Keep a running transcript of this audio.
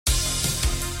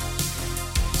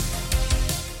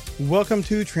Welcome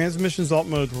to Transmissions Alt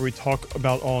Mode, where we talk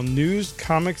about all news,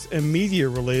 comics, and media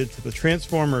related to the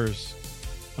Transformers.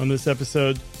 On this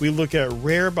episode, we look at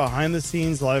rare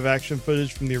behind-the-scenes live-action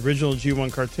footage from the original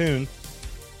G1 cartoon.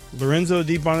 Lorenzo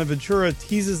Di Bonaventura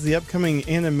teases the upcoming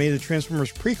animated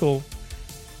Transformers prequel,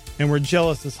 and we're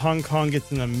jealous as Hong Kong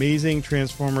gets an amazing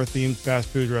Transformer-themed fast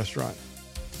food restaurant.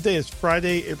 Today is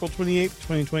Friday, April 28th,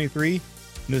 2023,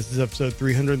 and this is episode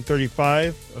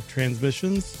 335 of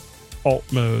Transmissions Alt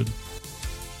Mode.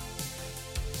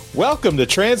 Welcome to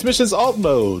Transmissions Alt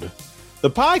Mode, the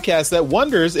podcast that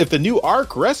wonders if the new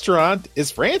Ark restaurant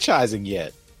is franchising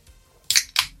yet.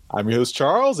 I'm your host,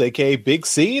 Charles, aka Big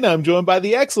C, and I'm joined by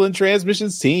the excellent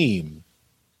Transmissions team.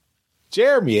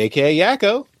 Jeremy, aka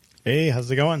Yakko. Hey,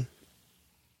 how's it going?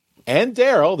 And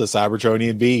Daryl, the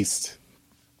Cybertronian Beast.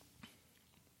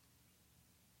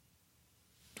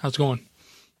 How's it going?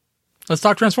 Let's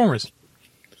talk Transformers.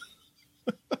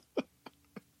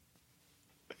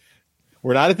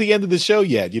 We're not at the end of the show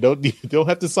yet. You don't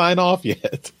have to sign off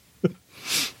yet.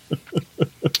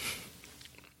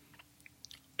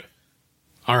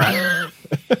 All right.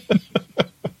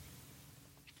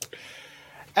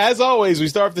 As always, we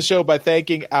start off the show by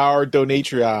thanking our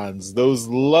Donatreons, those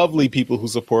lovely people who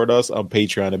support us on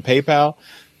Patreon and PayPal.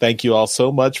 Thank you all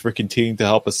so much for continuing to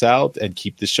help us out and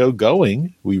keep the show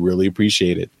going. We really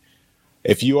appreciate it.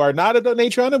 If you are not a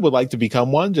Donatron and would like to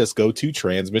become one, just go to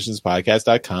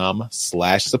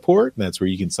transmissionspodcast.com/support, and that's where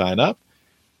you can sign up.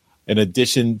 In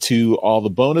addition to all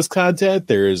the bonus content,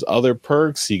 there's other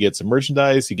perks. You get some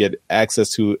merchandise. You get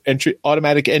access to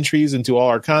automatic entries into all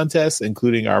our contests,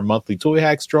 including our monthly Toy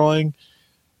Hacks drawing.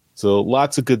 So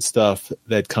lots of good stuff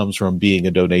that comes from being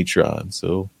a Donatron.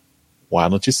 So why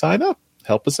don't you sign up?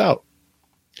 Help us out.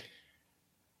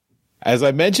 As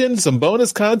I mentioned, some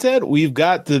bonus content. We've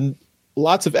got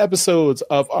lots of episodes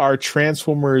of our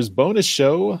Transformers bonus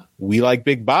show, We Like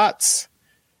Big Bots.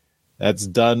 That's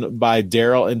done by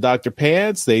Daryl and Dr.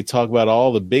 Pants. They talk about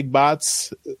all the big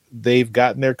bots they've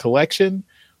got in their collection.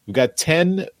 We've got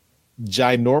 10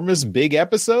 ginormous big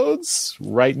episodes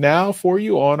right now for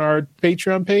you on our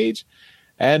Patreon page.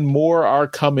 And more are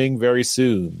coming very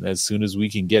soon as we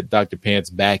can get Dr. Pants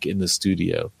back in the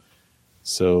studio.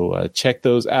 So check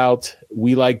those out.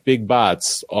 We Like Big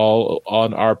Bots, all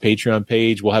on our Patreon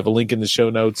page. We'll have a link in the show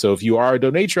notes. So if you are a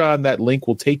Donatron, that link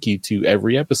will take you to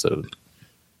every episode.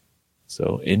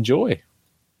 So enjoy.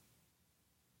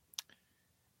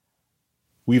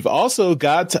 We've also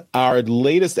got our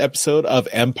latest episode of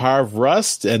Empire of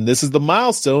Rust, and this is the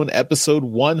milestone, episode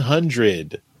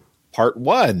 100, part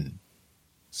 1.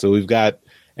 So we've got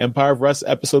Empire of Rust,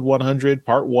 episode 100,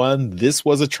 part 1. This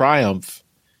was a triumph.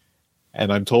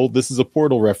 And I'm told this is a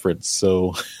Portal reference,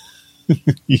 so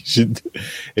you should,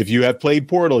 if you have played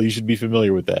Portal, you should be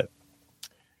familiar with that.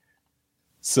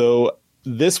 So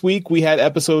this week we had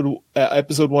episode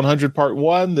 100 part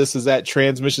 1. This is at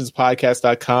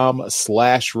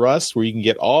transmissionspodcast.com/Rust, where you can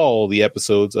get all the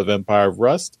episodes of Empire of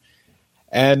Rust.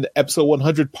 And episode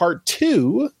 100 part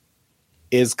 2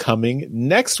 is coming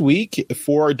next week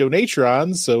for our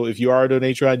Donatrons. So if you are a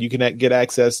Donatron, you can get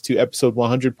access to episode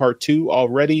 100 part 2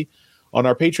 already on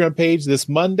our Patreon page this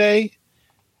Monday.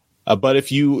 But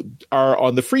if you are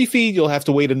on the free feed, you'll have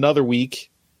to wait another week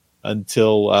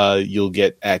until you'll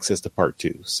get access to part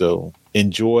 2. So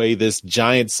enjoy this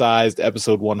giant-sized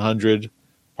episode 100,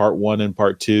 part 1 and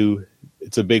part 2.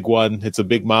 It's a big one. It's a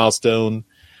big milestone.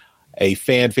 A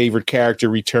fan-favorite character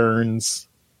returns.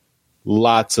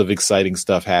 Lots of exciting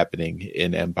stuff happening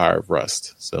in Empire of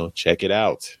Rust. So check it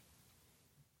out.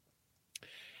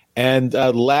 And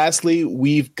lastly,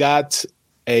 we've got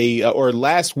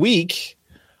last week,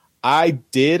 I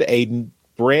did a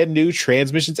brand new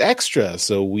Transmissions Extra.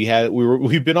 So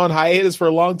we've been on hiatus for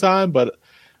a long time, but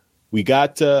we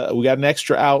got an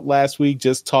extra out last week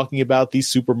just talking about the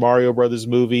Super Mario Brothers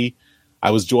movie.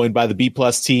 I was joined by the B+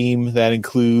 team that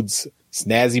includes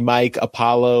Snazzy Mike,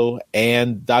 Apollo,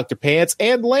 and Dr. Pants,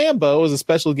 and Lambo as a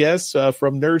special guest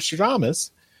from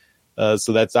Nerdstradamus.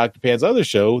 So that's Dr. Pan's other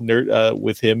show,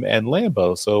 with him and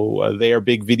Lambo. So they are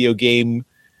big video game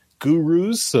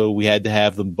gurus. So we had to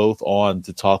have them both on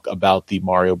to talk about the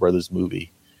Mario Brothers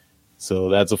movie. So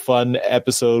that's a fun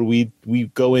episode. We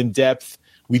go in depth.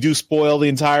 We do spoil the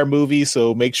entire movie.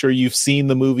 So make sure you've seen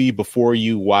the movie before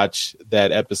you watch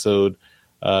that episode.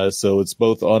 So it's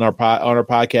both on our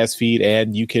podcast feed,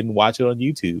 and you can watch it on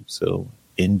YouTube. So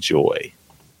enjoy.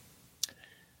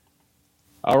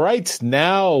 All right,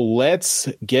 now let's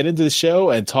get into the show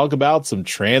and talk about some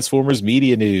Transformers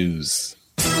media news.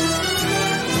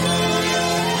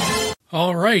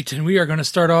 All right, and we are going to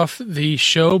start off the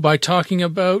show by talking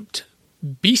about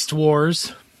Beast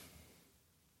Wars.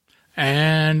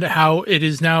 and how it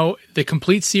is now, the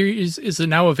complete series is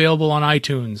now available on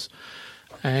iTunes.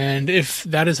 And if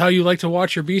that is how you like to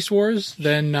watch your Beast Wars,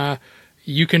 then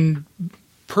you can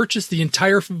purchase the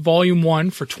entire Volume 1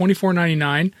 for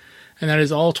 $24.99, and that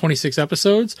is all 26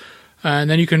 episodes. And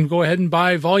then you can go ahead and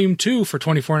buy Volume 2 for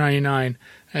 $24.99,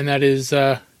 and that is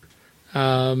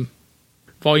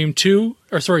Volume 2,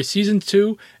 Season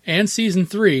 2 and Season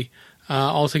 3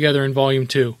 all together in Volume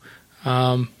 2.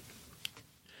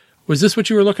 Was this what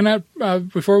you were looking at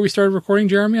before we started recording,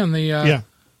 Jeremy? On the Yeah.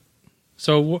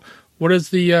 So what is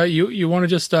the you want to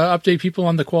just update people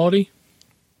on the quality?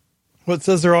 Well, it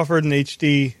says they're offered in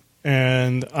HD,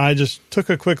 and I just took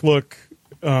a quick look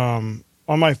on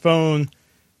my phone,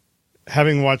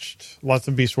 having watched lots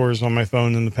of Beast Wars on my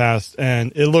phone in the past,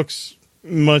 and it looks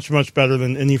much, much better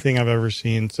than anything I've ever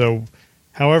seen. So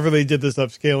however they did this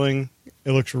upscaling,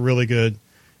 it looks really good.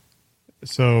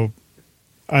 So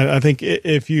I think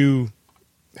if you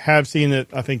have seen it,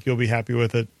 I think you'll be happy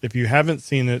with it. If you haven't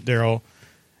seen it, Daryl,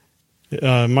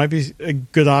 it might be a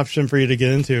good option for you to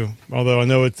get into. Although I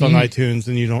know it's on iTunes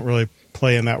and you don't really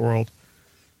play in that world.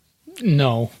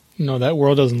 No, that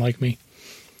world doesn't like me.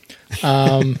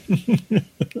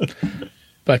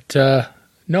 But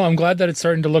no, I'm glad that it's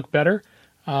starting to look better.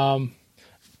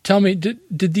 Tell me, did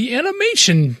the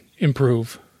animation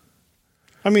improve?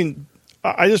 I mean,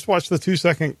 I just watched the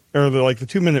 2-second or the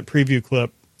 2-minute preview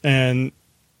clip, and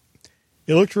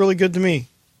it looked really good to me.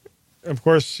 Of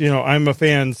course, I'm a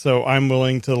fan, so I'm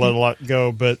willing to let a lot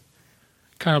go, but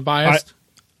kind of biased.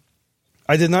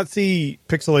 I did not see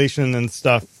pixelation and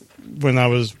stuff when I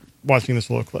was watching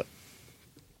this little clip.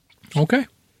 Okay.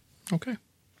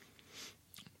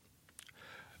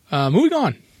 Moving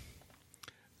on.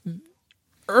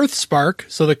 Earthspark,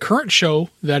 so the current show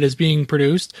that is being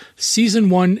produced, Season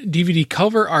 1 DVD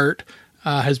cover art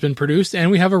has been produced,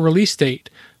 and we have a release date.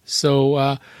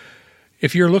 So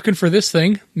if you're looking for this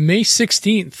thing, May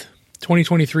 16th,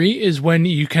 2023 is when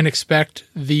you can expect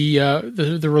the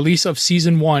release of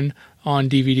Season 1 on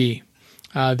DVD.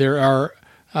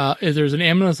 There's an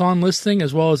Amazon listing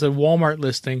as well as a Walmart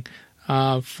listing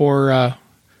for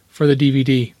the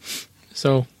DVD.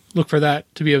 So look for that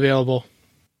to be available.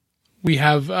 We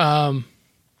have a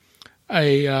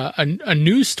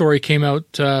news story came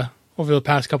out over the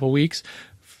past couple of weeks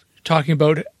talking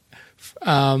about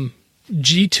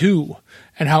G2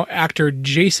 and how actor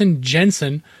Jason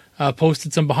Jensen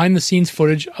posted some behind-the-scenes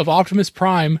footage of Optimus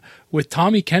Prime with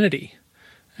Tommy Kennedy.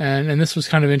 And this was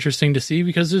kind of interesting to see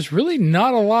because there's really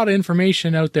not a lot of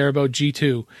information out there about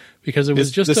G2 because it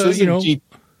was this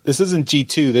isn't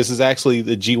G2. This is actually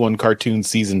the G1 cartoon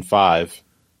Season 5.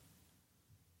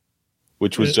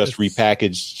 Which was just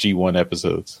repackaged G1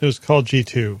 episodes. It was called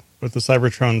G2 with the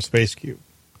Cybertron space cube.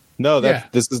 No,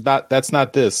 that's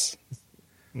not this.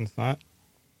 It's not?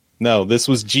 No, this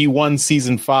was G1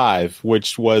 Season 5,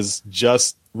 which was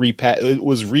just it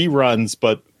was reruns,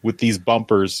 but with these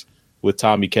bumpers with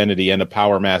Tommy Kennedy and a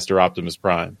Power Master Optimus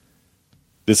Prime.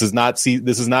 This is not G2.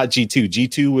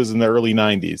 G2 was in the early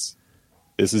 90s.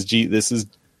 This is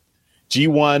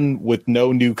G1 with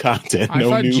no new content. I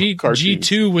thought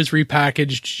G2 was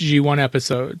repackaged G1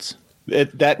 episodes.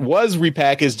 That was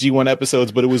repackaged G1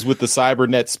 episodes, but it was with the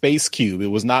Cybernet Space Cube. It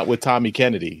was not with Tommy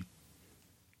Kennedy.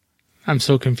 I'm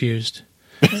so confused.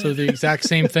 So the exact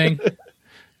same thing?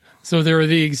 So they were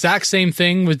the exact same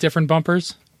thing with different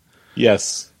bumpers?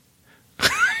 Yes.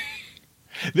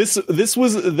 They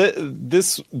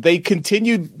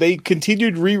continued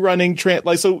rerunning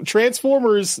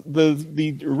Transformers,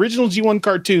 the original G1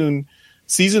 cartoon.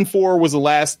 Season 4 was the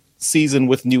last season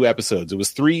with new episodes. It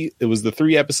was the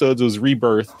 3 episodes. It was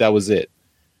Rebirth. That was it.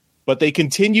 But they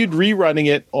continued rerunning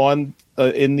it on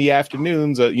in the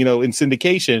afternoons, in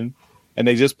syndication, and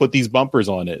they just put these bumpers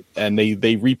on it. And they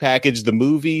repackaged the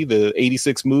movie, the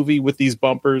 '86 movie, with these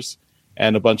bumpers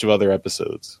and a bunch of other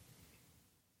episodes.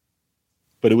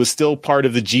 But it was still part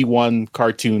of the G1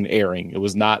 cartoon airing. It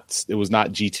was not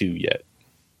G2 yet.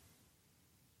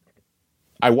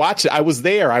 I watched it. I was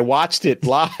there. I watched it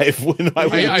live when I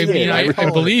was there. I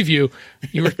believe you.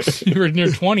 You were in your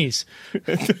 20s.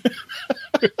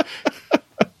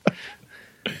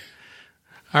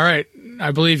 All right, I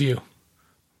believe you.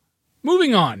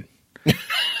 Moving on.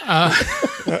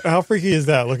 How freaky is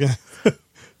that? Looking at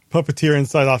puppeteer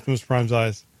inside Optimus Prime's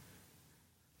eyes.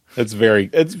 It's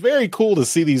very cool to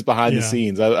see these behind the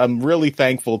scenes. I'm really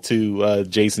thankful to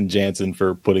Jason Jansen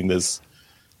for putting this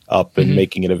up and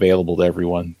making it available to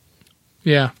everyone.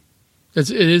 Yeah,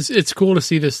 it's cool to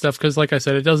see this stuff because, like I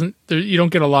said, you don't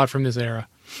get a lot from this era.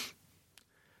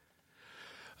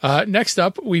 Next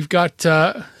up, we've got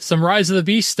some Rise of the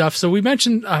Beast stuff. So we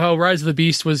mentioned how Rise of the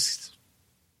Beast was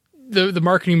the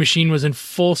marketing machine was in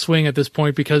full swing at this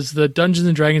point because the Dungeons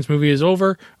and Dragons movie is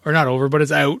over, or not over, but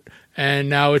it's out, and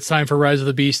now it's time for Rise of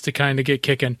the Beast to kind of get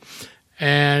kicking.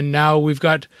 And now we've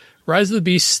got Rise of the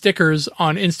Beast stickers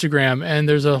on Instagram, and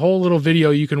there's a whole little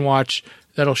video you can watch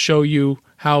that'll show you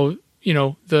how,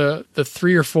 the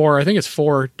 3 or 4, I think it's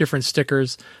 4 different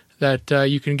stickers that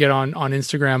you can get on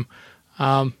Instagram.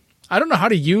 I don't know how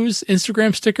to use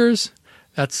Instagram stickers.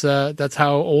 That's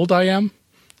how old I am.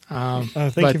 I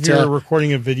think if you're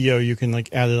recording a video, you can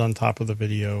add it on top of the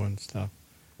video and stuff.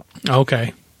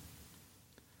 Okay.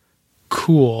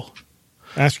 Cool.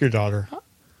 Ask your daughter.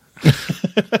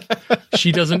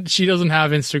 She doesn't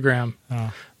have Instagram.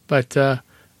 Oh. But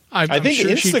I think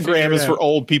sure Instagram is for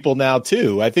old people now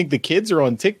too. I think the kids are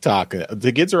on TikTok.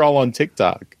 The kids are all on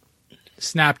TikTok.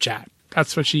 Snapchat.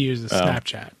 That's what she uses.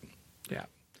 Snapchat. Yeah.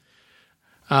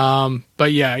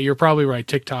 But yeah, you're probably right.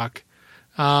 TikTok.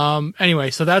 Anyway,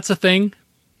 so that's a thing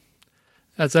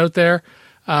that's out there.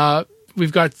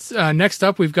 We've got next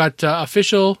up. We've got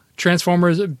official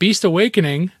Transformers Beast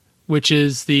Awakening, which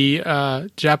is the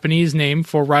Japanese name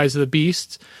for Rise of the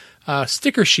Beasts.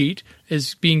 Sticker sheet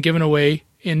is being given away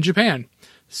in Japan.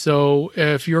 So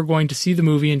if you're going to see the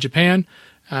movie in Japan,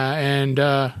 and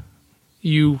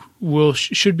you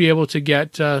should be able to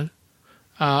get a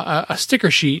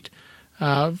sticker sheet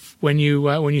when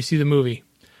you see the movie.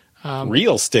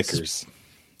 Real stickers.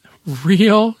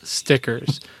 Real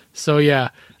stickers. So yeah,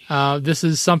 this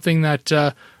is something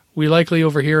that we likely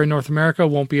over here in North America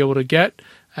won't be able to get,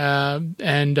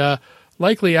 and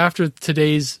likely after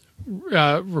today's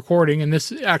recording and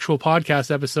this actual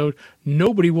podcast episode,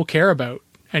 nobody will care about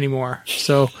anymore.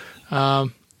 So,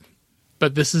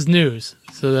 but this is news,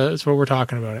 so that's what we're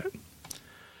talking about it.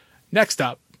 Next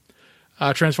up,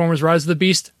 Transformers: Rise of the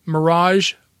Beast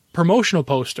Mirage promotional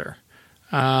poster,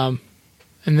 and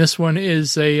this one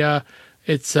is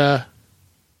it's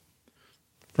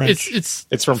French.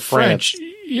 It's from French.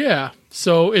 Yeah,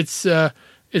 so it's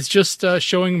just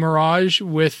showing Mirage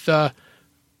with the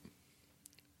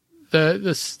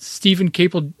Stephen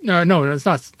Capel. No, it's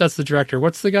not. That's the director.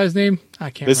 What's the guy's name? I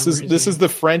can't. This is the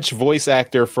French voice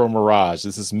actor from Mirage.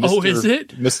 This is Mr. Oh, is it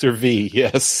Mr. V?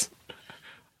 Yes.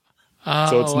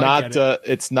 So it's not.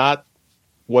 It's not.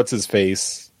 What's his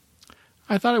face?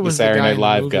 I thought it was the Saturday guy Night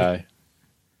Live guy.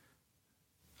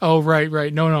 Oh,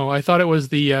 right. No. I thought it was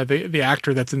the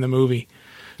actor that's in the movie.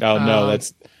 Oh no,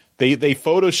 that's they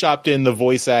photoshopped in the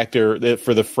voice actor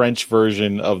for the French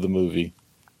version of the movie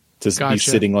to be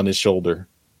sitting on his shoulder.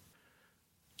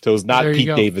 So it's not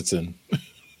Pete Davidson.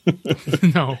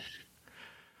 No.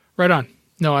 Right on.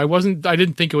 No, I wasn't. I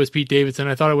didn't think it was Pete Davidson.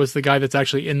 I thought it was the guy that's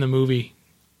actually in the movie.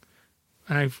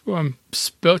 And I'm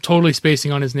totally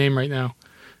spacing on his name right now.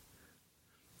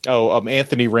 Oh,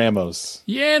 Anthony Ramos.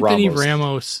 Yeah, Anthony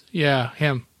Ramos. Yeah,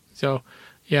 him. So,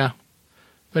 yeah.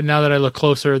 But now that I look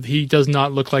closer, he does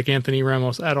not look like Anthony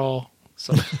Ramos at all.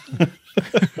 So.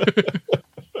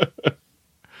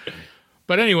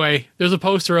 But anyway, there's a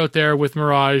poster out there with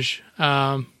Mirage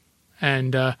and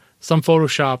some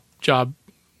Photoshop job.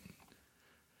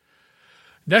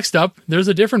 Next up, there's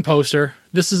a different poster.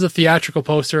 This is a theatrical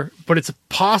poster, but it's a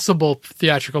possible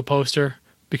theatrical poster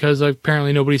because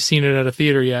apparently nobody's seen it at a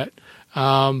theater yet.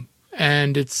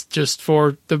 And it's just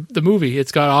for the movie.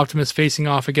 It's got Optimus facing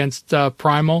off against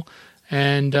Primal,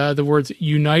 and the words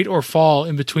 "unite or fall"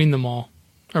 in between them all,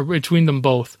 or between them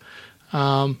both.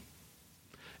 The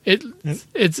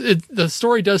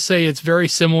story does say it's very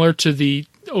similar to the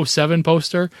 07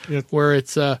 poster, where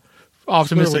it's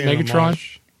Optimus and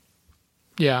Megatron.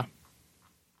 Yeah.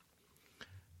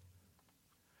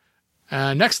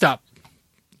 Next up,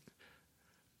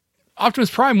 Optimus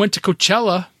Prime went to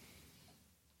Coachella,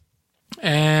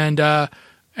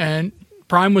 and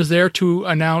Prime was there to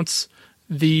announce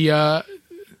the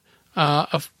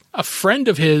a friend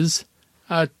of his,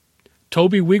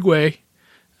 Toby Wigway,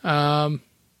 and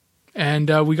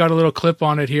we got a little clip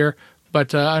on it here,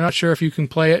 but I'm not sure if you can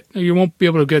play it. You won't be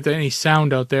able to get any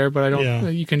sound out there, but I don't. Yeah.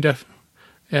 You can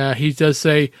he does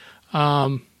say.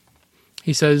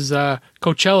 He says,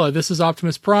 Coachella, this is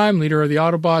Optimus Prime, leader of the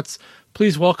Autobots.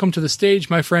 Please welcome to the stage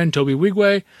my friend Toby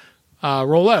Wigway.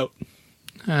 Roll out.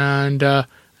 And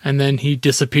then he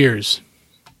disappears.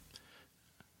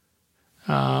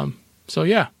 So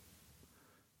yeah.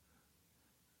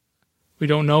 We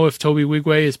don't know if Toby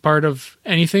Wigway is part of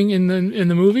anything in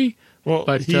the movie. Well,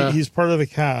 but he's part of the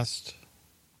cast.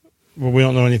 Well, we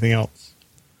don't know anything else.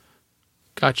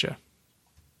 Gotcha.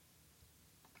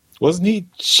 Wasn't he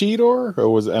Cheetor,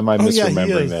 or am I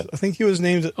misremembering that? I think he was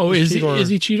named. Oh, is Cheetor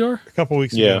he Cheetor? A couple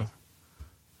weeks ago.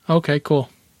 Okay, cool.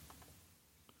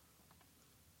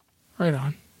 Right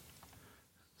on.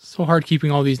 So hard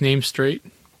keeping all these names straight.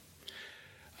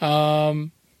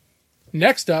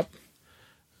 Next up,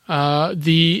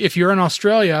 if you're in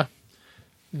Australia,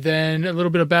 then a little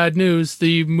bit of bad news.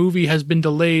 The movie has been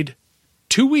delayed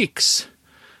 2 weeks.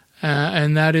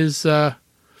 And that is, what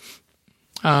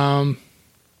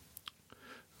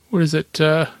is it?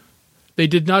 They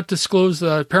did not disclose,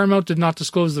 Paramount did not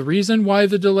disclose the reason why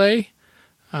the delay.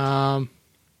 But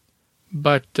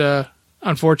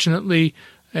unfortunately,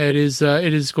 it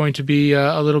is going to be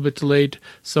a little bit delayed.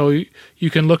 So you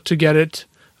can look to get it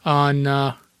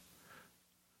on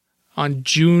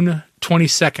June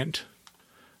 22nd.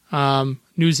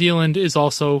 New Zealand is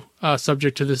also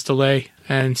subject to this delay,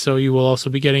 and so you will also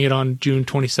be getting it on June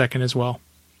 22nd as well.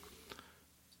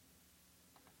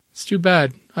 It's too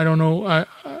bad. I don't know. I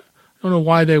don't know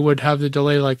why they would have the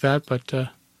delay like that, but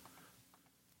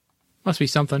must be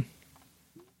something.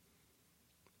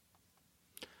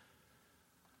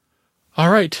 All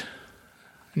right.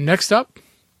 Next up,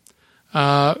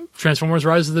 Transformers: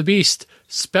 Rise of the Beast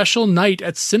special night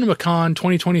at CinemaCon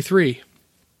 2023.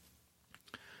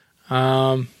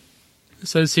 It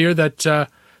says here that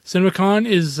CinemaCon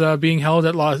is being held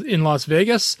in Las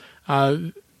Vegas,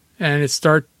 and it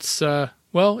starts.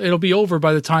 It'll be over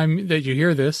by the time that you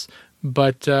hear this,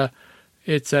 but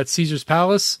it's at Caesar's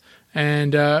Palace,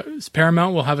 and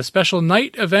Paramount will have a special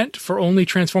night event for only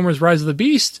Transformers: Rise of the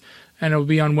Beast, and it will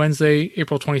be on Wednesday,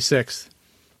 April 26th.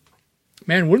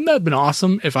 Man, wouldn't that have been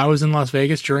awesome if I was in Las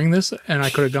Vegas during this and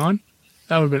I could have gone?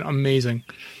 That would have been amazing.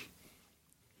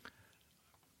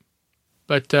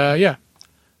 But, yeah.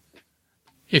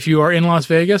 If you are in Las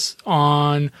Vegas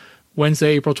on Wednesday,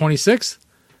 April 26th,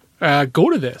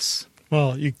 go to this.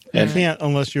 Well, you can't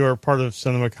unless you are part of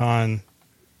CinemaCon,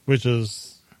 which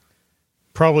is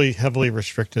probably heavily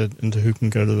restricted into who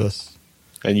can go to this.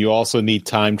 And you also need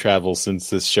time travel since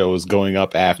this show is going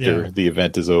up after the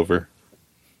event is over.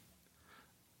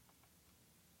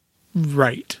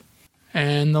 Right.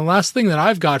 And the last thing that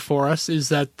I've got for us is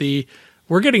that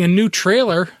we're getting a new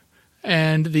trailer,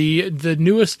 and the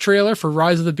newest trailer for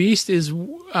Rise of the Beast is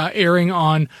airing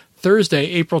on Thursday,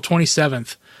 April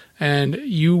 27th. And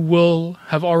you will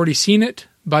have already seen it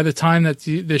by the time that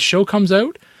this show comes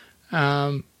out.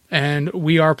 And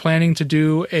we are planning to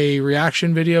do a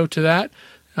reaction video to that.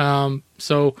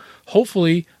 So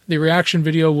hopefully the reaction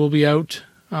video will be out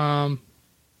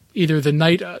either the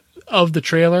night of the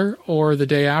trailer or the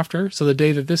day after, so the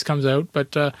day that this comes out.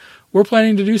 But we're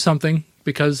planning to do something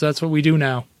because that's what we do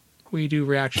now. We do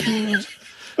reaction videos.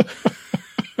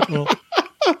 Well,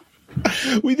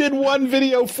 we did one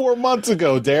video 4 months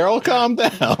ago, Daryl. Calm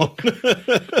down.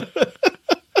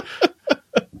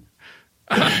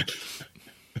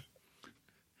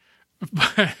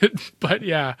 But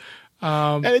yeah.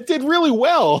 And it did really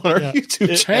well on our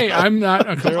YouTube channel. Hey, I'm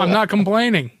not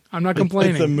complaining. I'm not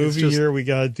complaining. It's a movie year. We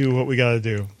got to do what we got to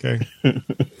do. Okay.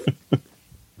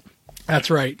 That's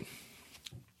right.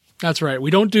 That's right.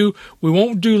 We won't do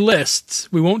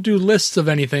lists. We won't do lists of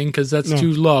anything because that's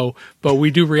too low, but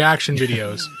we do reaction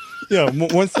videos. Yeah.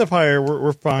 One step higher.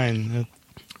 We're fine.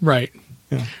 Right.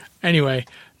 Yeah. Anyway,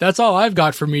 that's all I've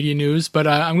got for media news, but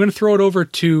I'm going to throw it over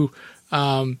to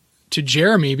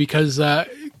Jeremy because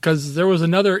there was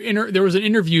an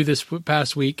interview this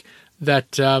past week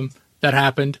that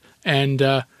happened, and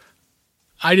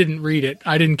I didn't read it.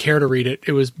 I didn't care to read it.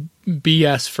 It was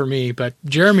BS for me, but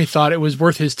Jeremy thought it was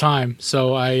worth his time,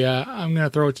 so I'm going to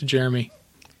throw it to Jeremy.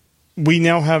 We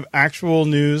now have actual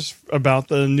news about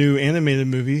the new animated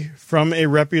movie from a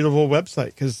reputable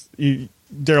website, because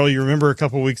Daryl, you remember a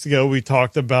couple of weeks ago we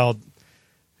talked about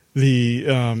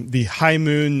the High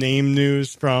Moon name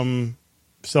news from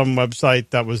some website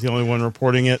that was the only one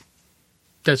reporting it.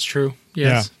 That's true.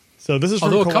 Yes. Yeah. So this is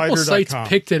from Although a couple sites Collider.com.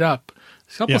 picked it up.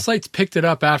 A couple sites picked it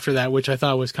up after that, which I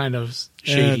thought was kind of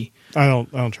shady. And I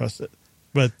don't trust it.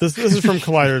 But this is from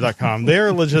Collider.com. They're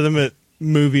a legitimate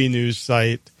movie news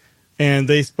site, and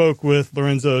they spoke with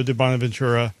Lorenzo de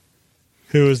Bonaventura,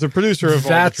 who is the producer of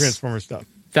all the Transformers stuff.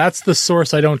 That's the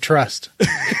source I don't trust.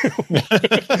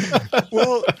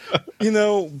 Well,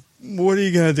 what are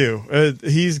you going to do?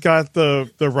 He's got the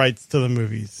rights to the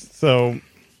movies. So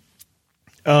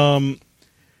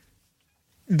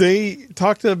they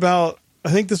talked about,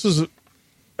 I think this was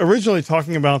originally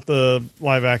talking about the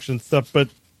live action stuff, but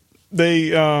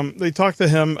they talked to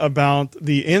him about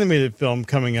the animated film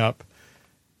coming up.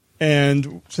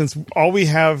 And since all we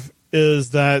have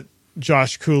is that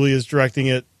Josh Cooley is directing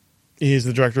it, he's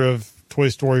the director of Toy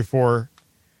Story 4.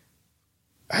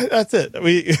 That's it.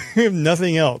 We have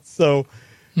nothing else. So,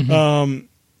 in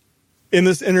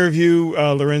this interview,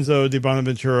 Lorenzo de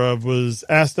Bonaventura was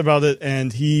asked about it,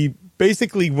 and he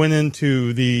basically went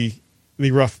into the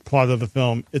rough plot of the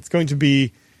film. It's going to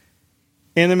be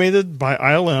animated by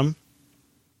ILM,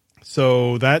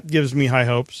 so that gives me high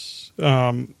hopes.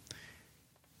 And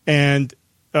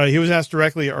he was asked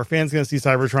directly, are fans going to see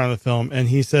Cybertron in the film? And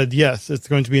he said, yes, it's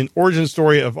going to be an origin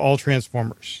story of all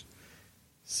Transformers.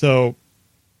 So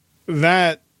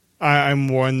that I'm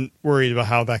worried about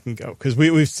how that can go, because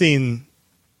we've seen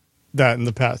that in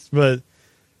the past. But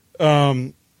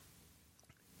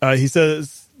he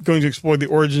says it's going to explore the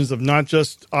origins of not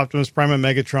just Optimus Prime and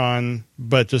Megatron,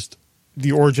 but just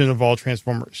the origin of all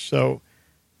Transformers. So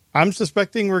I'm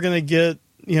suspecting we're going to get,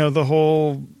 the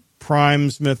whole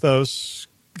Prime's mythos,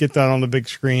 get that on the big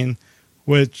screen,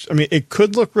 which, I mean, it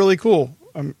could look really cool.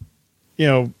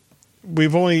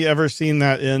 We've only ever seen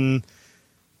that in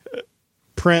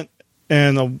print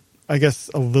and I guess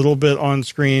a little bit on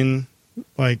screen.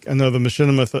 Like, I know the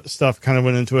Machinima stuff kind of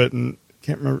went into it, and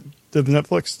can't remember, did the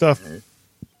Netflix stuff?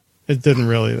 It didn't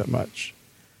really that much.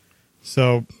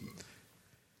 So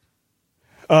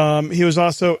he was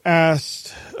also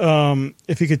asked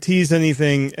if he could tease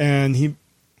anything, and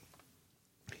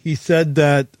he said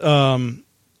that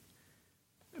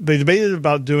they debated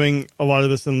about doing a lot of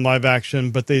this in live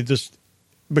action, but they just,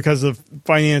 because of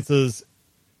finances,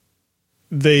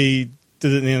 they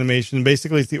did it in animation.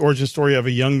 Basically, it's the origin story of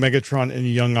a young Megatron and a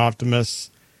young Optimus.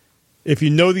 If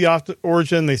you know the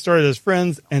origin, they started as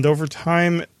friends, and over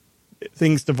time,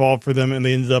 things devolved for them, and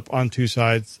they ended up on two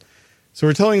sides. So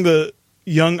we're telling the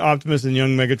young Optimus and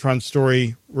young Megatron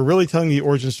story. We're really telling the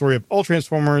origin story of all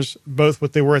Transformers, both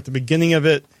what they were at the beginning of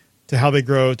it to how they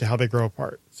grow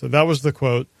apart. So that was the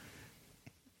quote.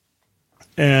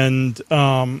 And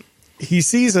he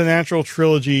sees a natural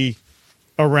trilogy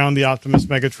around the Optimus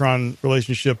Megatron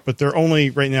relationship, but they're only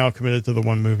right now committed to the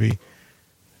one movie.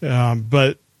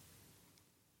 But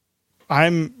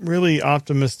I'm really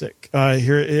optimistic.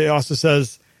 Here it also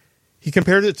says he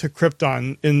compared it to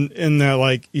Krypton in that,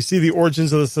 like, you see the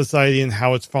origins of the society and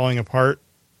how it's falling apart.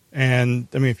 And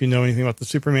I mean, if you know anything about the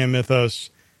Superman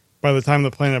mythos, by the time the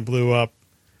planet blew up,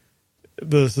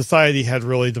 the society had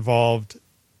really devolved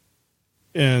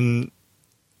from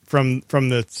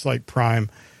its like prime.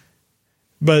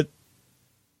 But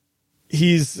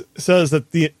he says that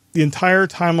the entire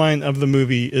timeline of the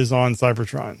movie is on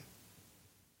Cybertron.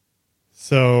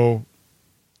 So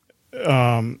he's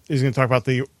going to talk about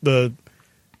the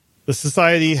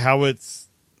society, how it's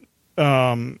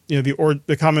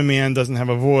the common man doesn't have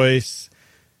a voice.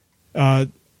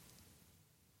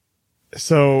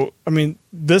 So I mean,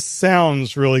 this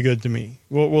sounds really good to me.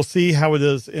 We'll see how it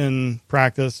is in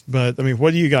practice, but I mean,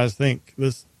 what do you guys think?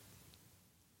 This.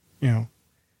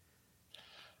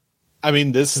 I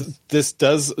mean, this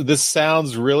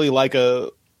sounds really like all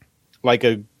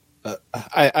the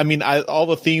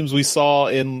themes we saw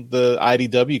in the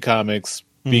IDW comics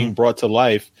being brought to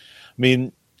life. I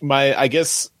mean, I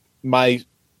guess my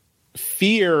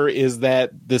fear is that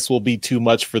this will be too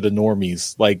much for the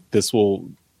normies. Like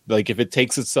if it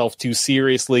takes itself too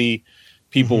seriously,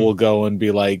 people will go and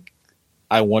be like,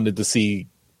 I wanted to see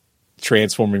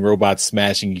transforming robots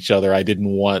smashing each other. I didn't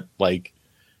want like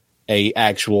a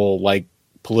actual like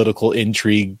political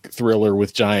intrigue thriller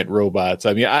with giant robots.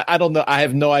 I mean, I don't know. I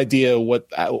have no idea what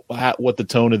the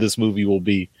tone of this movie will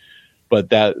be, but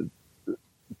that's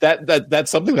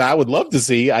something that I would love to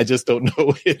see. I just don't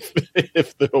know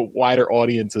if the wider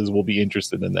audiences will be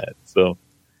interested in that. So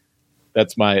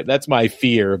that's my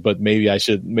fear, but maybe I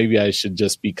should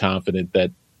just be confident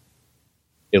that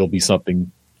it'll be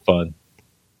something fun.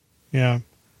 Yeah.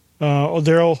 Well,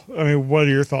 Daryl, I mean, what are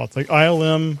your thoughts? Like,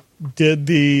 ILM did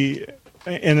the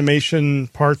animation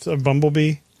parts of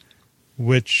Bumblebee,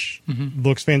 which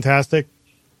looks fantastic.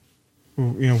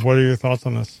 What are your thoughts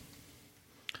on this?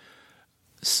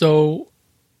 So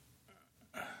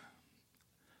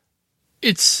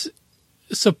it's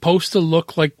supposed to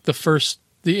look like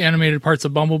the animated parts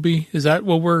of Bumblebee. Is that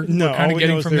what we're kind of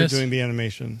getting from this? They're doing the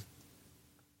animation.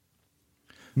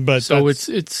 But so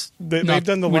they've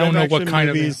done the live action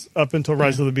movies up until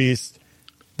Rise of the Beast,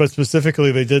 but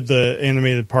specifically they did the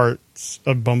animated parts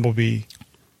of Bumblebee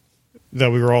that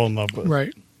we were all in love with.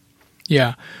 Right.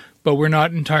 Yeah, but we're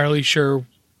not entirely sure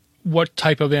what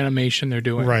type of animation they're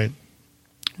doing. Right.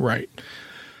 Right.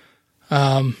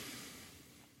 But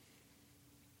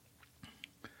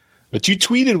you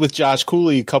tweeted with Josh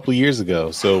Cooley a couple of years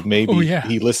ago, so maybe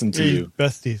he listened to you.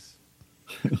 Besties.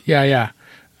 Yeah.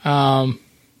 I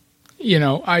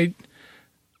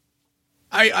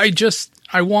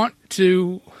want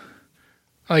to,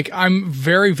 like, I'm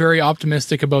very, very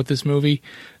optimistic about this movie.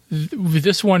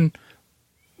 This one,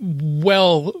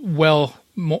 much,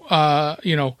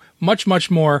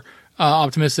 much more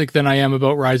optimistic than I am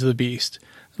about Rise of the Beast.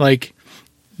 Like,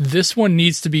 this one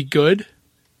needs to be good,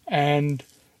 and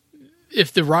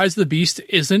if the Rise of the Beast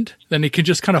isn't, then it can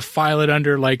just kind of file it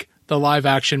under like the live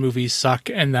action movies suck,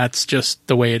 and that's just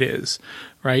the way it is,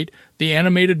 right? The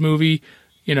animated movie,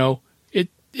 you know,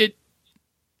 it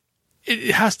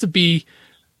has to be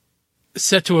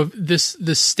set to this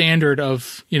standard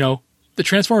of, you know, the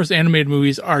Transformers animated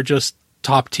movies are just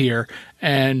top tier,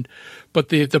 but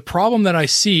the problem that I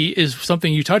see is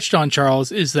something you touched on,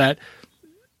 Charles, is that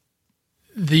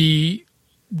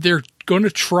they're going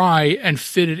to try and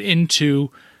fit it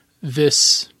into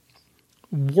this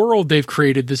world they've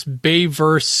created, this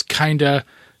Bayverse kind of,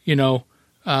 you know,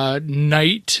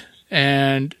 Knight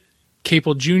and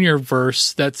Cable Jr.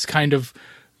 verse that's kind of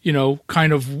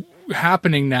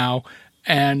happening now,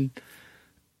 and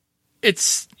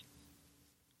it's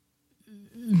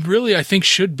really, I think,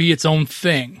 should be its own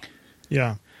thing.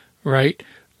 Yeah. Right?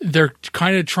 They're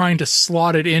kind of trying to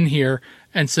slot it in here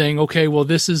and saying, okay, well,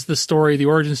 this is the story, the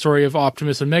origin story of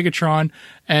Optimus and Megatron.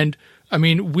 And I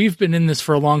mean, we've been in this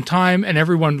for a long time, and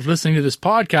everyone listening to this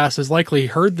podcast has likely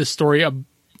heard this story a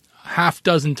half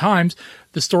dozen times,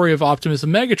 the story of Optimus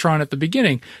and Megatron at the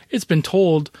beginning. It's been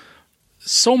told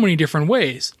so many different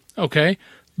ways, okay?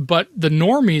 But the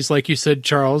normies, like you said,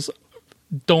 Charles,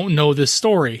 don't know this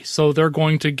story, so they're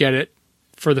going to get it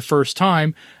for the first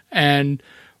time, and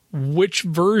which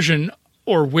version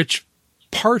or which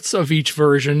parts of each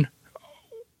version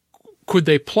could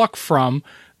they pluck from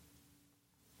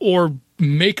or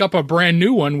make up a brand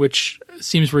new one, which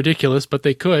seems ridiculous, but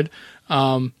they could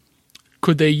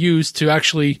they use to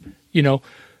actually, you know,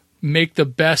 make the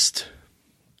best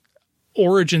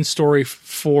origin story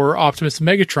for Optimus and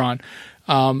Megatron?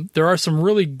 There are some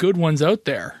really good ones out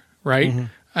there, right? Mm-hmm.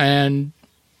 And,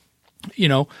 you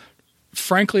know,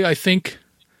 frankly, I think,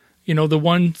 you know, the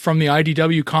one from the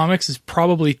IDW comics is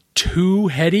probably too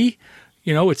heady.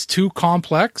 You know, it's too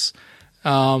complex,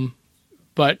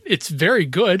 but it's very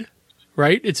good,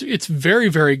 right? It's very,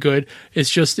 very good. It's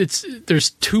just, there's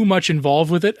too much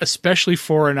involved with it, especially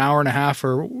for an hour and a half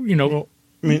or, you know, well,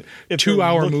 I mean, if 2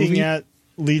 hour looking movie. At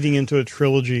leading into a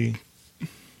trilogy,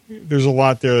 there's a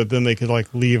lot there that then they could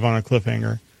like leave on a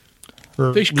cliffhanger.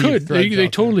 They could. They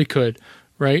totally could,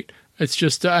 right? It's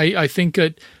just, I think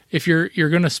that if you're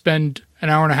going to spend an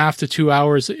hour and a half to 2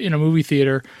 hours in a movie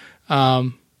theater,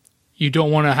 you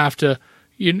don't want to have to,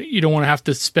 you don't want to have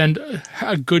to spend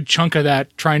a good chunk of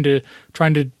that trying to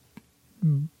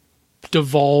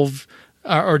devolve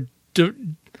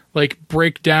like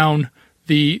break down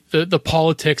the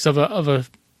politics of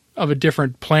a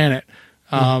different planet,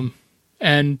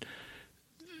 and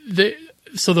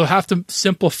so they'll have to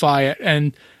simplify it,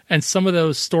 and some of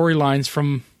those storylines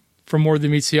from More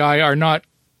Than Meets the Eye are not,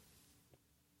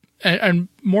 and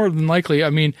more than likely,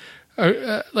 I mean,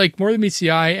 like More Than Meets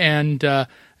the Eye and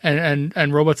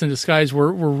Robots in Disguise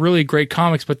were really great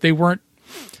comics, but they weren't.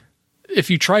 If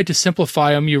you tried to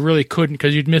simplify them, you really couldn't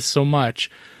because you'd miss so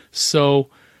much. So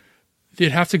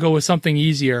you'd have to go with something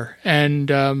easier, and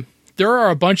there are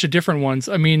a bunch of different ones.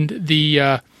 I mean,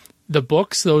 the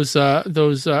books, those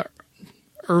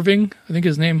Irving, I think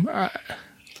his name.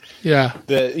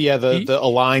 The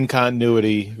Align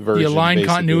Continuity version. The Align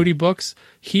Continuity books.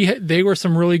 They were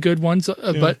some really good ones,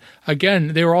 but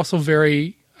again, they were also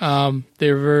very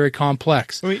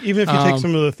complex. I mean, even if you take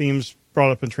some of the themes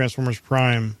brought up in Transformers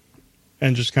Prime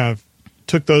and just kind of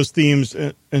took those themes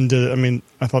and did it, I mean,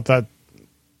 I thought that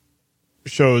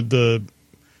showed the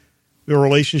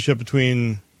relationship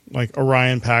between like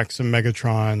Orion Pax and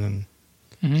Megatron, and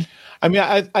mm-hmm. I mean,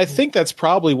 I think that's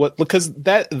probably what, because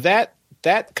that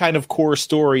kind of core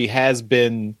story has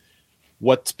been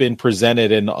what's been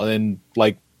presented in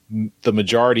like the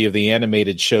majority of the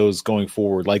animated shows going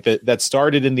forward. Like that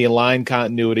started in the Align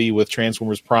Continuity with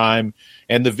Transformers Prime,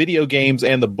 and the video games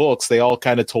and the books, they all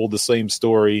kind of told the same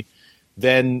story.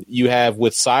 Then you have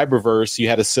with Cyberverse, you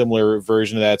had a similar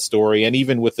version of that story, and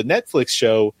even with the Netflix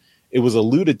show, it was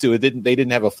alluded to. They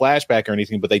didn't have a flashback or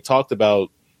anything, but they talked about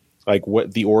like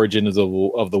what the origin of the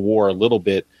war a little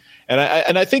bit.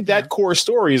 And I think that core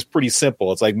story is pretty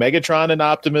simple. It's like Megatron and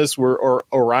Optimus or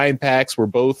Orion Pax were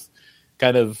both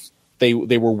kind of, they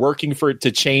were working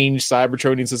to change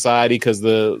Cybertronian society because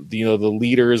the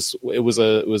leaders, it was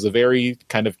a very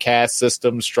kind of caste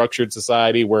system structured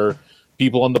society where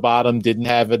people on the bottom didn't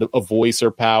have a voice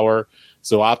or power.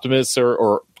 So Optimus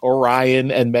or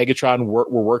Orion and Megatron were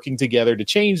working together to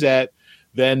change that.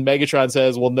 Then Megatron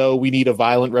says, well, no, we need a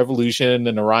violent revolution.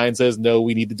 And Orion says, no,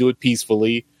 we need to do it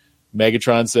peacefully.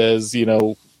 Megatron says,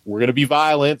 we're going to be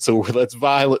violent, so let's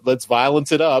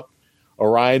violence it up.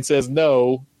 Orion says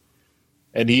no.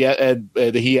 and he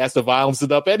has to violence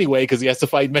it up anyway because he has to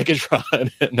fight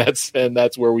Megatron, and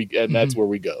that's where we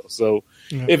go. So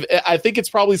if I think it's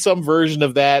probably some version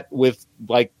of that with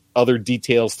like other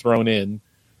details thrown in.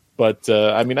 But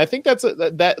I mean, I think that's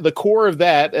that the core of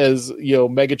that, as you know,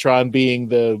 Megatron being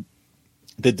the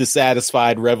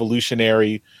dissatisfied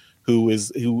revolutionary who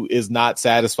is not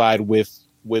satisfied with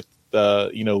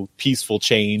peaceful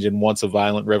change and wants a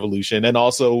violent revolution, and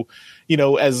also, you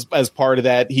know, as part of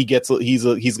that,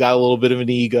 he's got a little bit of an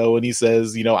ego, and he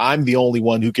says, you know, I'm the only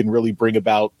one who can really bring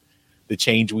about the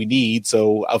change we need,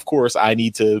 so of course I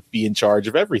need to be in charge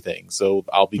of everything, so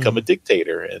I'll become a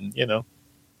dictator, and you know.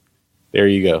 There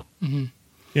you go. Mm-hmm.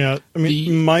 Yeah, I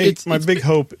mean, my big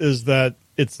hope is that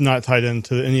it's not tied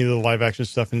into any of the live action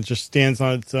stuff and it just stands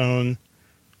on its own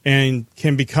and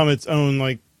can become its own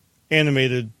like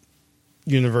animated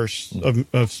universe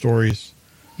of stories.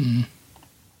 Mm-hmm.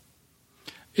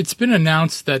 It's been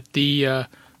announced that it's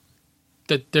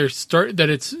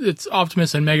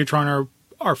Optimus and Megatron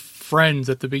are friends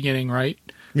at the beginning, right?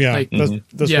 Yeah, like, that's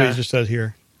what you just said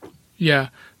here. Yeah,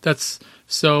 that's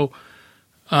so.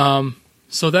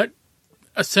 So that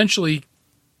essentially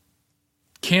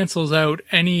cancels out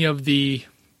any of the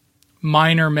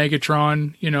minor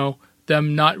Megatron, you know,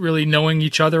 them not really knowing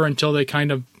each other until they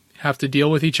kind of have to deal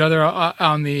with each other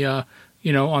on the,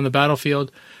 on the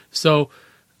battlefield. So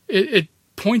it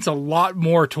points a lot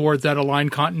more towards that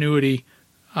aligned continuity,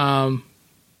 origin.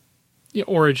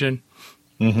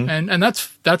 Mm-hmm. And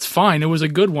that's fine. It was a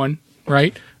good one,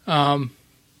 right?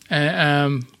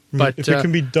 But if it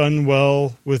can be done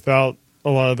well without a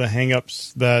lot of the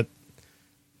hang-ups that,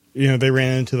 you know, they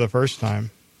ran into the first time.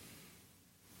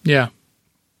 Yeah.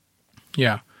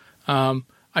 Yeah.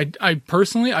 I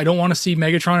personally, I don't want to see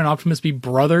Megatron and Optimus be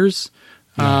brothers.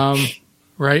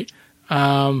 Right.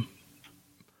 But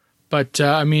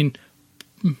I mean,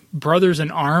 brothers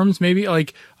in arms, maybe.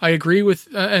 Like, I agree with,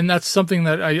 and that's something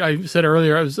that I said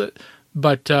earlier.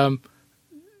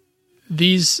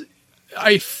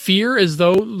 I fear as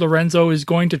though Lorenzo is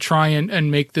going to try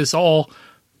and make this all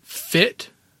fit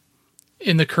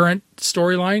in the current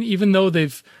storyline, even though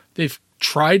they've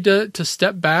tried to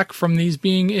step back from these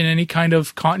being in any kind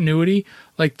of continuity.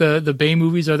 Like the Bay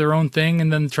movies are their own thing,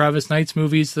 and then the Travis Knight's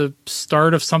movies, the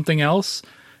start of something else,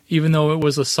 even though it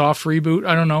was a soft reboot.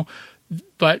 I don't know,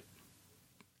 but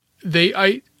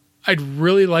I'd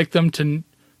really like them to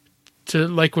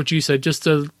like what you said, just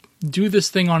to do this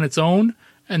thing on its own.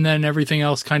 And then everything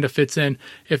else kind of fits in.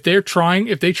 If they try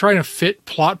to fit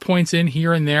plot points in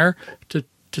here and there to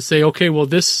say, okay, well,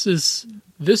 this is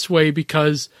this way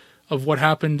because of what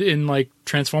happened in like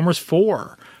Transformers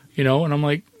 4, you know, and I'm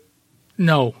like,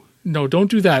 no,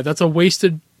 don't do that. That's a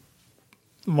wasted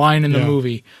line in the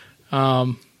movie.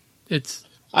 I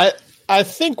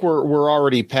think we're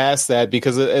already past that,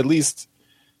 because at least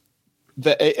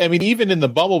even in the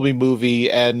Bumblebee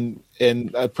movie and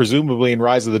presumably in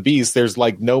Rise of the Beast, there's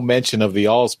like no mention of the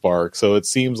Allspark. So it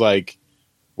seems like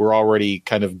we're already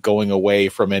kind of going away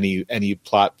from any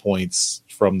plot points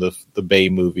from the Bay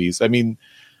movies. I mean,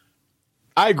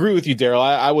 I agree with you, Daryl.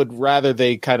 I would rather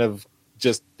they kind of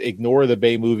just ignore the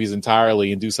Bay movies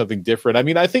entirely and do something different. I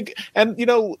mean, I think, and you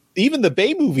know, even the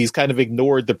Bay movies kind of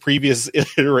ignored the previous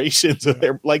iterations of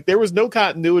there was no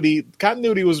continuity.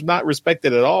 Continuity was not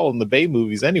respected at all in the Bay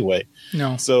movies anyway.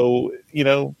 No. So, you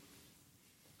know,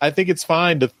 I think it's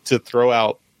fine to throw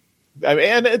out, I mean,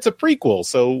 and it's a prequel,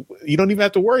 so you don't even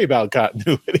have to worry about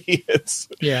continuity.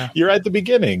 You're at the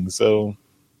beginning. So,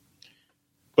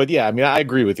 but yeah, I mean, I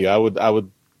agree with you. I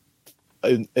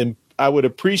would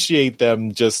appreciate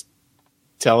them just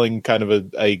telling kind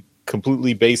of a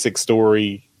completely basic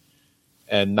story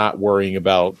and not worrying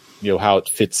about, you know, how it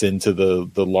fits into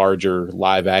the larger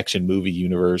live action movie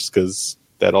universe, because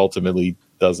that ultimately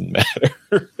doesn't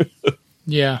matter.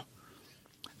 Yeah.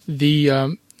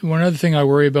 The one other thing I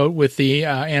worry about with the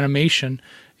animation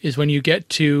is when you get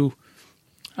to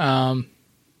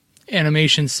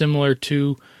animation similar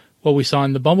to what we saw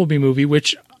in the Bumblebee movie,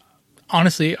 which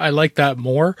honestly I like that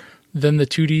more than the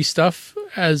 2D stuff.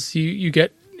 As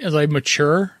as I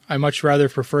mature, I much rather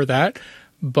prefer that.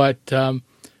 But the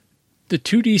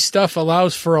 2D stuff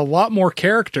allows for a lot more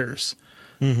characters,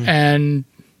 and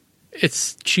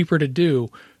it's cheaper to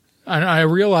do. And I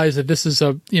realize that this is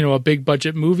a big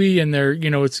budget movie, and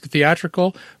it's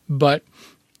theatrical, but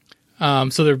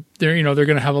so they're going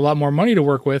to have a lot more money to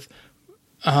work with.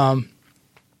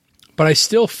 But I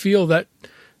still feel that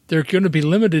they're going to be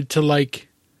limited to like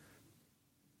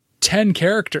 10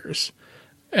 characters,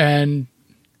 and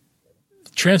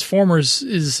Transformers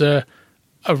is a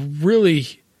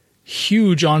really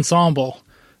huge ensemble,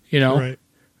 you know. Right.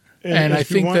 And I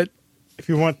think that if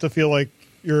you want to feel like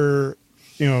your,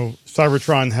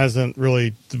 Cybertron hasn't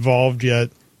really devolved yet,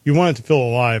 you want it to feel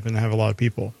alive and have a lot of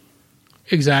people.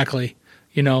 Exactly.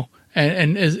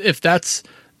 And if that's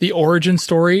the origin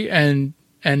story and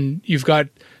you've got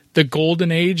the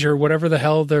golden age or whatever the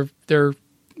hell they're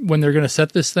when they're going to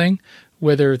set this thing,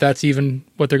 whether that's even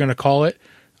what they're going to call it,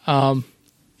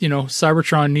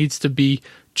 Cybertron needs to be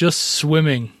just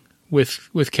swimming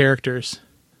with characters,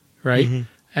 right? Mm-hmm.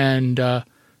 And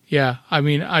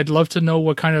I'd love to know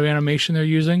what kind of animation they're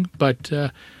using, but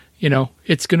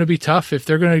it's going to be tough if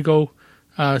they're going to go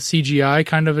CGI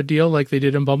kind of a deal like they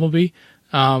did in Bumblebee.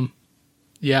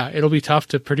 It'll be tough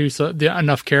to produce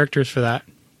enough characters for that.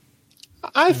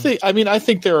 I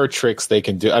think there are tricks they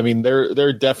can do. I mean,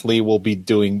 there definitely will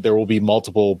be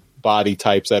multiple body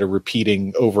types that are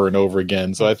repeating over and over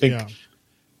again. So I think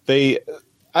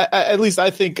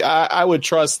I would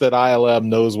trust that ILM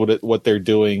knows what they're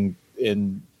doing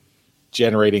in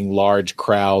generating large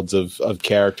crowds of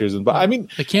characters. But I mean,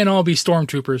 they can't all be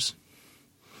stormtroopers.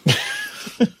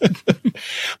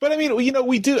 But I mean,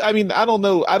 we do. I mean, I don't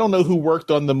know who worked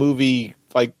on the movie.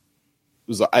 Like, it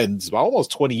was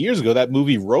almost 20 years ago. That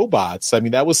movie Robots. I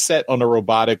mean, that was set on a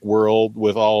robotic world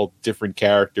with all different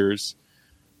characters.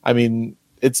 I mean,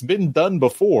 it's been done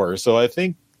before, so I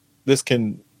think this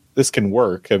can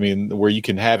work. I mean, where you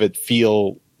can have it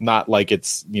feel not like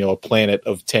it's a planet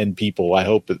of 10 people. I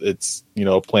hope it's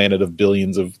a planet of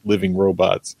billions of living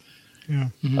robots. Yeah.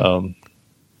 Mm-hmm.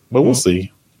 But we'll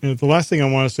see. The last thing I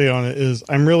want to say on it is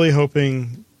I'm really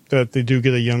hoping that they do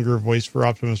get a younger voice for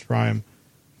Optimus Prime.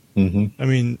 Mm-hmm. I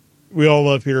mean, we all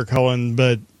love Peter Cullen,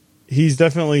 but he's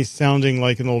definitely sounding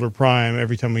like an older Prime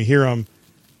every time we hear him.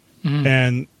 Mm-hmm.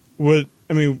 And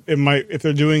it might, if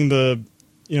they're doing the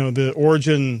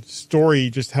origin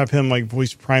story, just have him like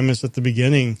voice Primus at the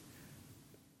beginning,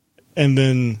 and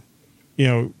then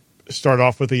start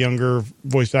off with a younger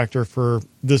voice actor for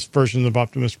this version of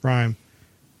Optimus Prime.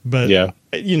 But they're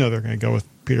going to go with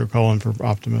Peter Cullen for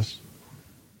Optimus.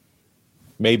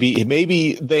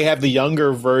 Maybe they have the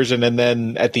younger version, and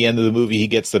then at the end of the movie he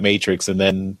gets the Matrix, and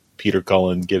then Peter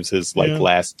Cullen gives his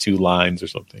last 2 lines or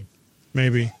something.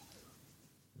 Maybe.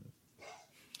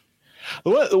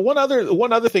 One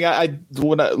other thing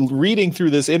when reading through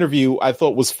this interview, I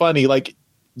thought was funny. Like,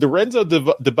 Lorenzo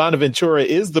de Bonaventura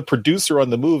is the producer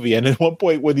on the movie, and at one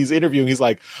point when he's interviewing, he's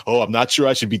like, "Oh, I'm not sure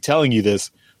I should be telling you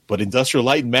this, but Industrial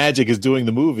Light and Magic is doing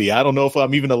the movie. I don't know if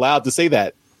I'm even allowed to say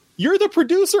that." You're the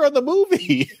producer on the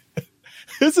movie.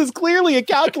 This is clearly a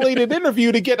calculated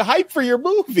interview to get hype for your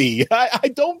movie.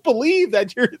 I don't believe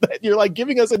that you're like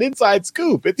giving us an inside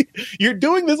scoop. You're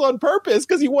doing this on purpose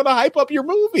because you want to hype up your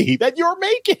movie that you're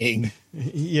making.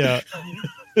 Yeah.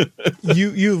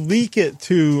 You leak it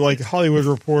to like Hollywood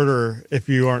Reporter if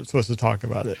you aren't supposed to talk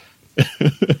about it.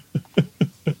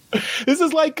 This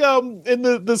is like in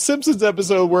the Simpsons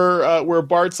episode where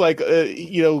Bart's like,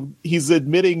 he's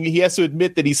admitting he has to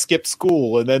admit that he skipped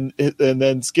school, and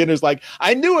then Skinner's like,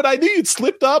 I knew you'd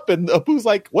slipped up, and Apu's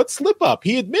like, what slip up?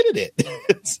 He admitted it.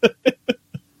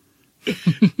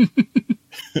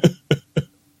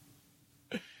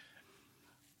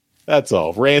 That's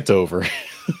all. Rant over.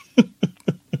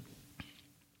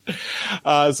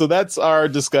 So that's our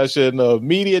discussion of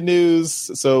media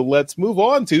news. So let's move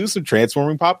on to some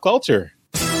transforming pop culture.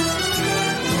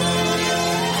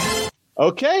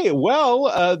 Okay,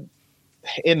 well,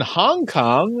 in Hong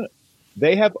Kong,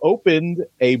 they have opened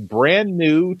a brand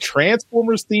new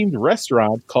Transformers-themed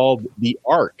restaurant called the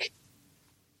Ark.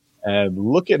 And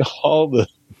look at all the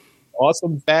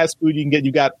awesome fast food you can get.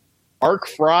 You got Ark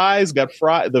fries,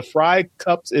 the fry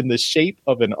cups in the shape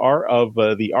of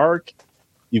the Ark.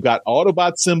 You've got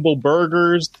Autobot symbol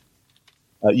burgers.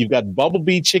 You've got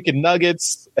Bumblebee chicken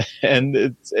nuggets,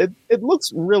 and it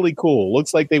looks really cool.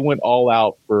 Looks like they went all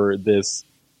out for this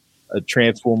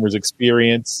Transformers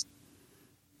experience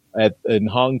in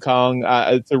Hong Kong.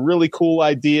 It's a really cool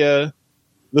idea.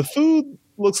 The food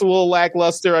looks a little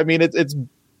lackluster. I mean, it's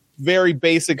very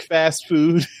basic fast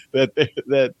food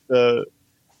that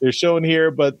they're showing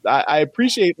here, but I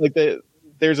appreciate like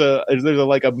there's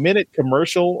a minute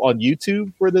commercial on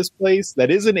YouTube for this place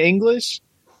that is in English,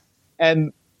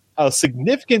 and a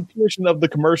significant portion of the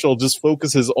commercial just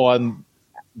focuses on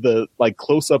the like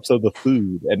close-ups of the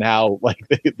food and how like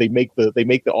they make the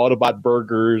Autobot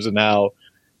burgers and how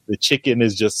the chicken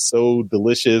is just so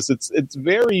delicious. It's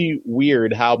very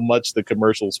weird how much the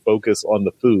commercials focus on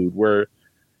the food, where,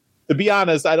 to be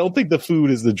honest, I don't think the food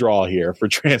is the draw here for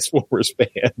Transformers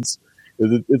fans.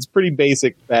 It's pretty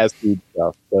basic fast food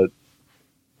stuff, but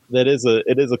it is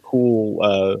a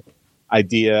cool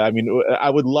idea. I mean, I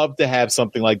would love to have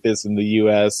something like this in the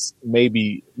U.S.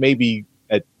 Maybe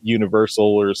at Universal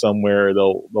or somewhere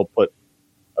they'll put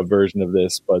a version of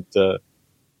this, but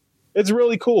it's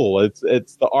really cool. It's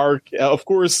the Ark. Of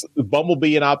course,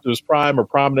 Bumblebee and Optimus Prime are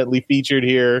prominently featured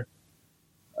here.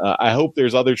 I hope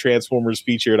there's other Transformers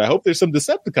featured. I hope there's some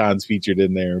Decepticons featured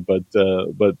in there.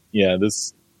 But yeah,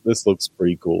 this looks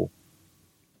pretty cool.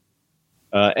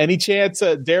 Any chance,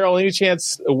 Daryl? Any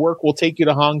chance work will take you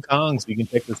to Hong Kong so you can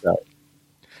check this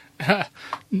out?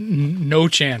 No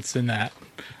chance in that.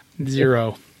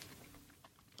 Zero.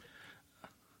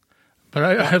 But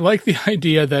I like the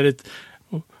idea that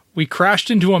we crashed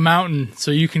into a mountain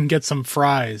so you can get some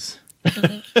fries.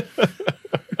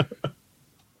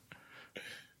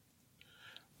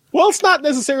 Well, it's not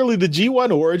necessarily the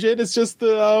G1 origin. It's just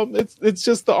it's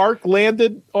just the Ark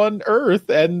landed on Earth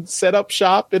and set up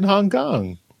shop in Hong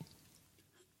Kong.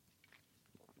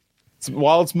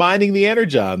 While it's mining the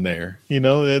Energon there,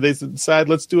 they decide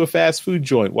let's do a fast food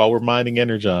joint while we're mining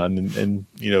Energon and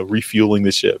refueling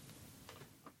the ship.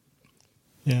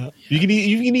 Yeah, you can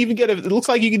even get it looks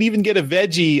like you can even get a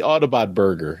veggie Autobot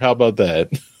burger. How about that?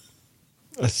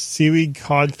 A seaweed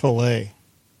cod fillet.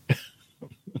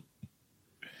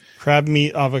 Crab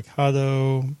meat,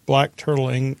 avocado, black truffle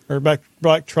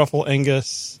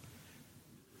Angus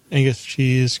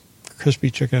cheese,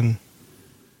 crispy chicken.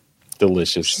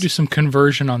 Delicious. Do some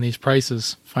conversion on these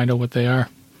prices. Find out what they are.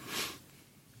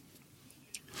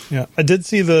 Yeah, I did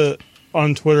see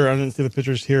on Twitter. I didn't see the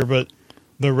pictures here, but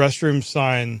the restroom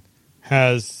sign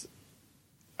has.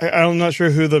 I'm not sure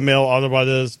who the male Autobot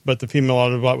is, but the female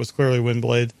Autobot was clearly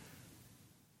Windblade.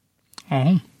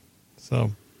 Oh,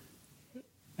 so.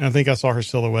 And I think I saw her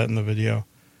silhouette in the video.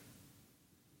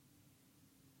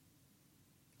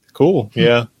 Cool.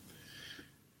 Yeah.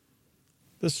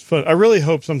 This is fun. I really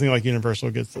hope something like Universal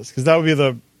gets this, because that would be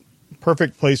the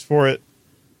perfect place for it.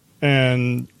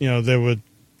 And, they would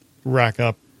rack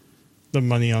up the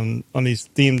money on these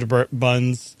themed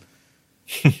buns.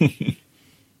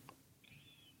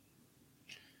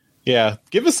 Yeah.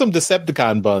 Give us some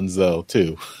Decepticon buns, though,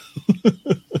 too.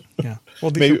 Yeah. Well,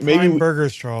 these are prime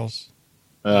burgers, Charles.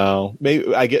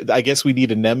 Maybe I guess we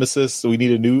need a Nemesis. We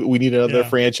need another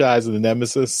franchise of the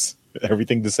Nemesis.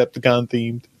 Everything Decepticon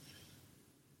themed.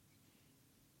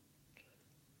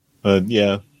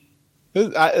 Yeah,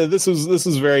 this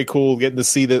was very cool getting to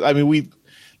see that. I mean,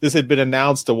 this had been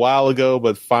announced a while ago,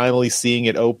 but finally seeing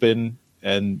it open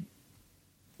and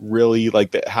really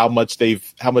like how much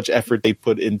effort they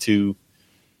put into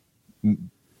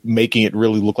making it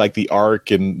really look like the Ark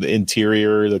and the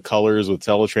interior, the colors with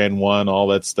Teletran 1, all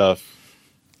that stuff.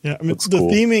 Yeah, I mean, the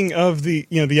theming of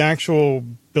the actual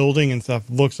building and stuff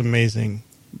looks amazing.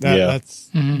 That's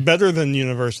better than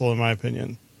Universal, in my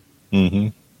opinion. Mm-hmm.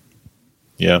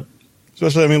 Yeah.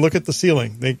 Especially, I mean, look at the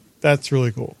ceiling. That's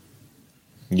really cool.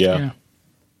 Yeah.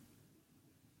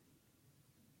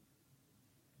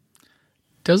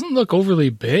 Doesn't look overly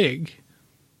big.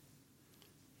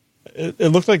 It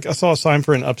looked like I saw a sign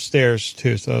for an upstairs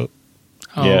too. So,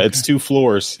 okay. It's 2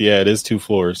 floors. Yeah, it is 2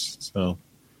 floors. So,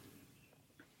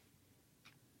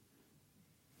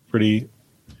 pretty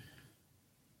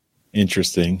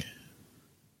interesting.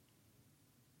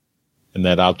 And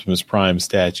that Optimus Prime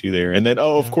statue there, and then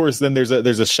of course, then there's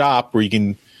a shop where you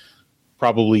can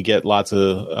probably get lots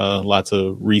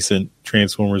of recent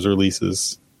Transformers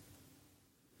releases.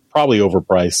 Probably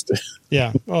overpriced.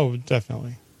 Yeah. Oh,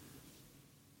 definitely.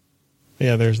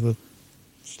 Yeah, there's the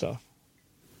stuff.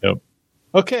 Yep.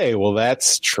 Okay, well,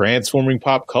 that's transforming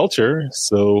pop culture.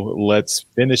 So let's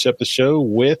finish up the show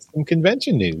with some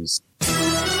convention news.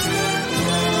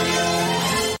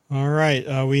 All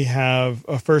right. We have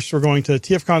first, we're going to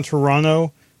TFCon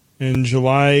Toronto in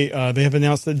July. They have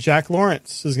announced that Jack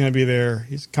Lawrence is going to be there.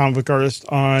 He's a comic book artist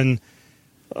on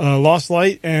Lost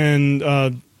Light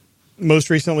and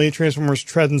most recently Transformers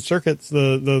Tread and Circuits,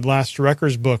 the last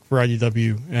Wreckers book for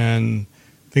IDW. And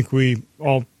I think we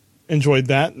all enjoyed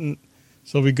that. And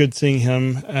so it'll be good seeing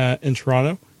him in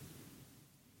Toronto.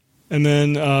 And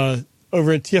then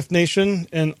over at TF Nation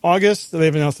in August,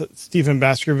 they've announced that Stephen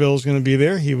Baskerville is going to be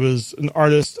there. He was an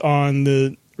artist on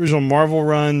the original Marvel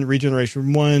run,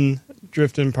 Regeneration 1,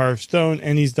 Drift Empire of Stone,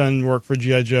 and he's done work for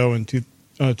G.I. Joe in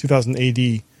 2000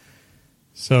 AD.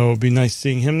 So it'll be nice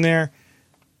seeing him there.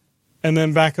 And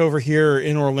then back over here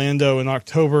in Orlando in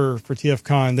October for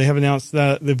TFCon, they have announced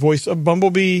that the voice of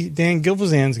Bumblebee, Dan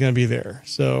Gilvezan, is going to be there.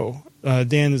 So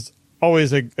Dan is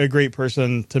always a great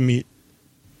person to meet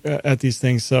at these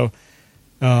things. So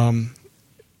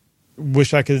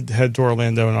wish I could head to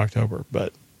Orlando in October,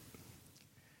 but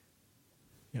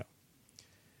yeah.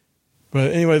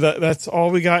 But anyway, that's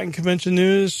all we got in convention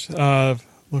news.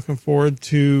 Looking forward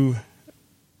to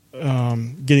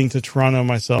getting to Toronto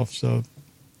myself, so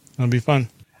it'll be fun.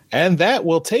 And that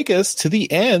will take us to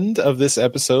the end of this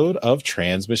episode of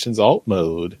Transmissions Alt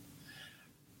Mode.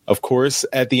 Of course,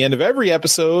 at the end of every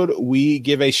episode, we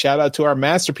give a shout out to our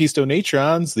Masterpiece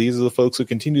Donatrons. These are the folks who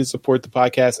continue to support the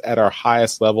podcast at our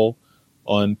highest level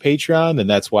on Patreon, and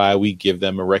that's why we give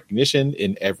them a recognition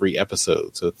in every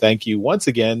episode. So thank you once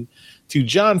again to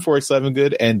John Forks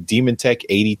Levengood and Demon Tech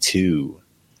 82.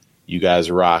 You guys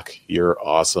rock. You're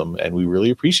awesome, and we really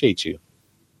appreciate you.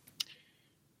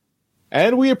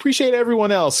 And we appreciate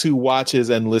everyone else who watches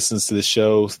and listens to the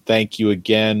show. Thank you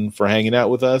again for hanging out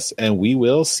with us, and we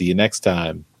will see you next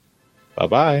time.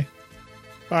 Bye-bye.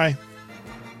 Bye.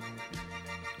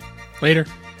 Later.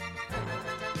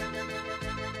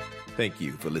 Thank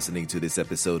you for listening to this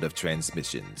episode of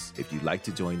Transmissions. If you'd like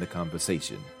to join the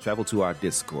conversation, travel to our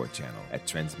Discord channel at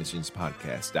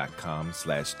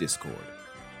transmissionspodcast.com/Discord.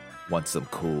 Want some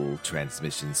cool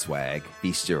transmission swag?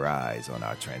 Feast your eyes on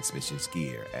our transmissions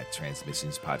gear at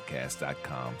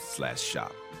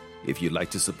transmissionspodcast.com/shop. If you'd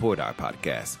like to support our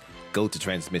podcast, go to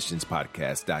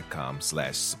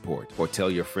transmissionspodcast.com/support or tell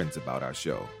your friends about our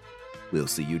show. We'll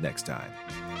see you next time.